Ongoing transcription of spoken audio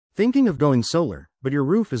Thinking of going solar, but your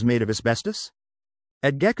roof is made of asbestos?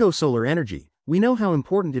 At Gecko Solar Energy, we know how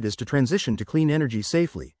important it is to transition to clean energy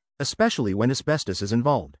safely, especially when asbestos is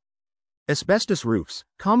involved. Asbestos roofs,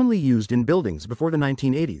 commonly used in buildings before the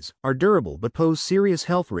 1980s, are durable but pose serious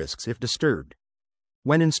health risks if disturbed.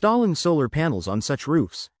 When installing solar panels on such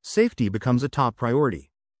roofs, safety becomes a top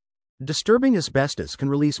priority. Disturbing asbestos can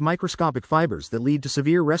release microscopic fibers that lead to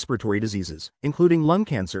severe respiratory diseases, including lung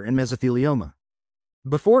cancer and mesothelioma.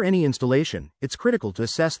 Before any installation, it's critical to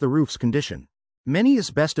assess the roof's condition. Many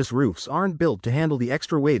asbestos roofs aren't built to handle the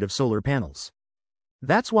extra weight of solar panels.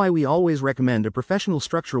 That's why we always recommend a professional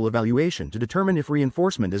structural evaluation to determine if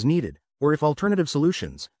reinforcement is needed, or if alternative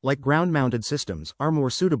solutions, like ground-mounted systems, are more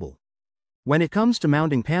suitable. When it comes to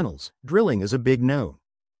mounting panels, drilling is a big no.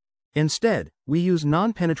 Instead, we use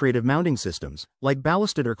non-penetrative mounting systems, like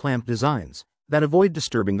ballasted or clamped designs, that avoid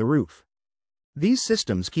disturbing the roof. These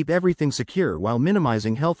systems keep everything secure while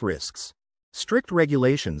minimizing health risks. Strict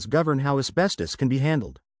regulations govern how asbestos can be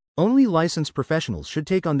handled. Only licensed professionals should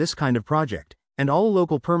take on this kind of project, and all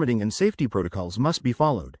local permitting and safety protocols must be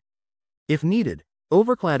followed. If needed,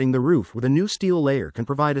 overcladding the roof with a new steel layer can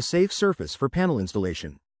provide a safe surface for panel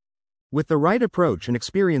installation. With the right approach and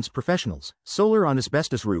experienced professionals, solar on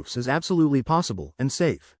asbestos roofs is absolutely possible and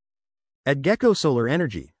safe. At Gecko Solar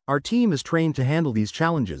Energy, our team is trained to handle these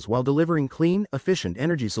challenges while delivering clean, efficient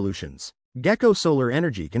energy solutions. Gecko Solar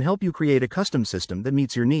Energy can help you create a custom system that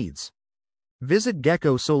meets your needs. Visit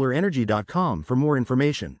geckosolarenergy.com for more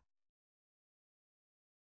information.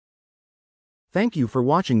 Thank you for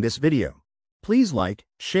watching this video. Please like,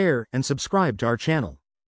 share, and subscribe to our channel.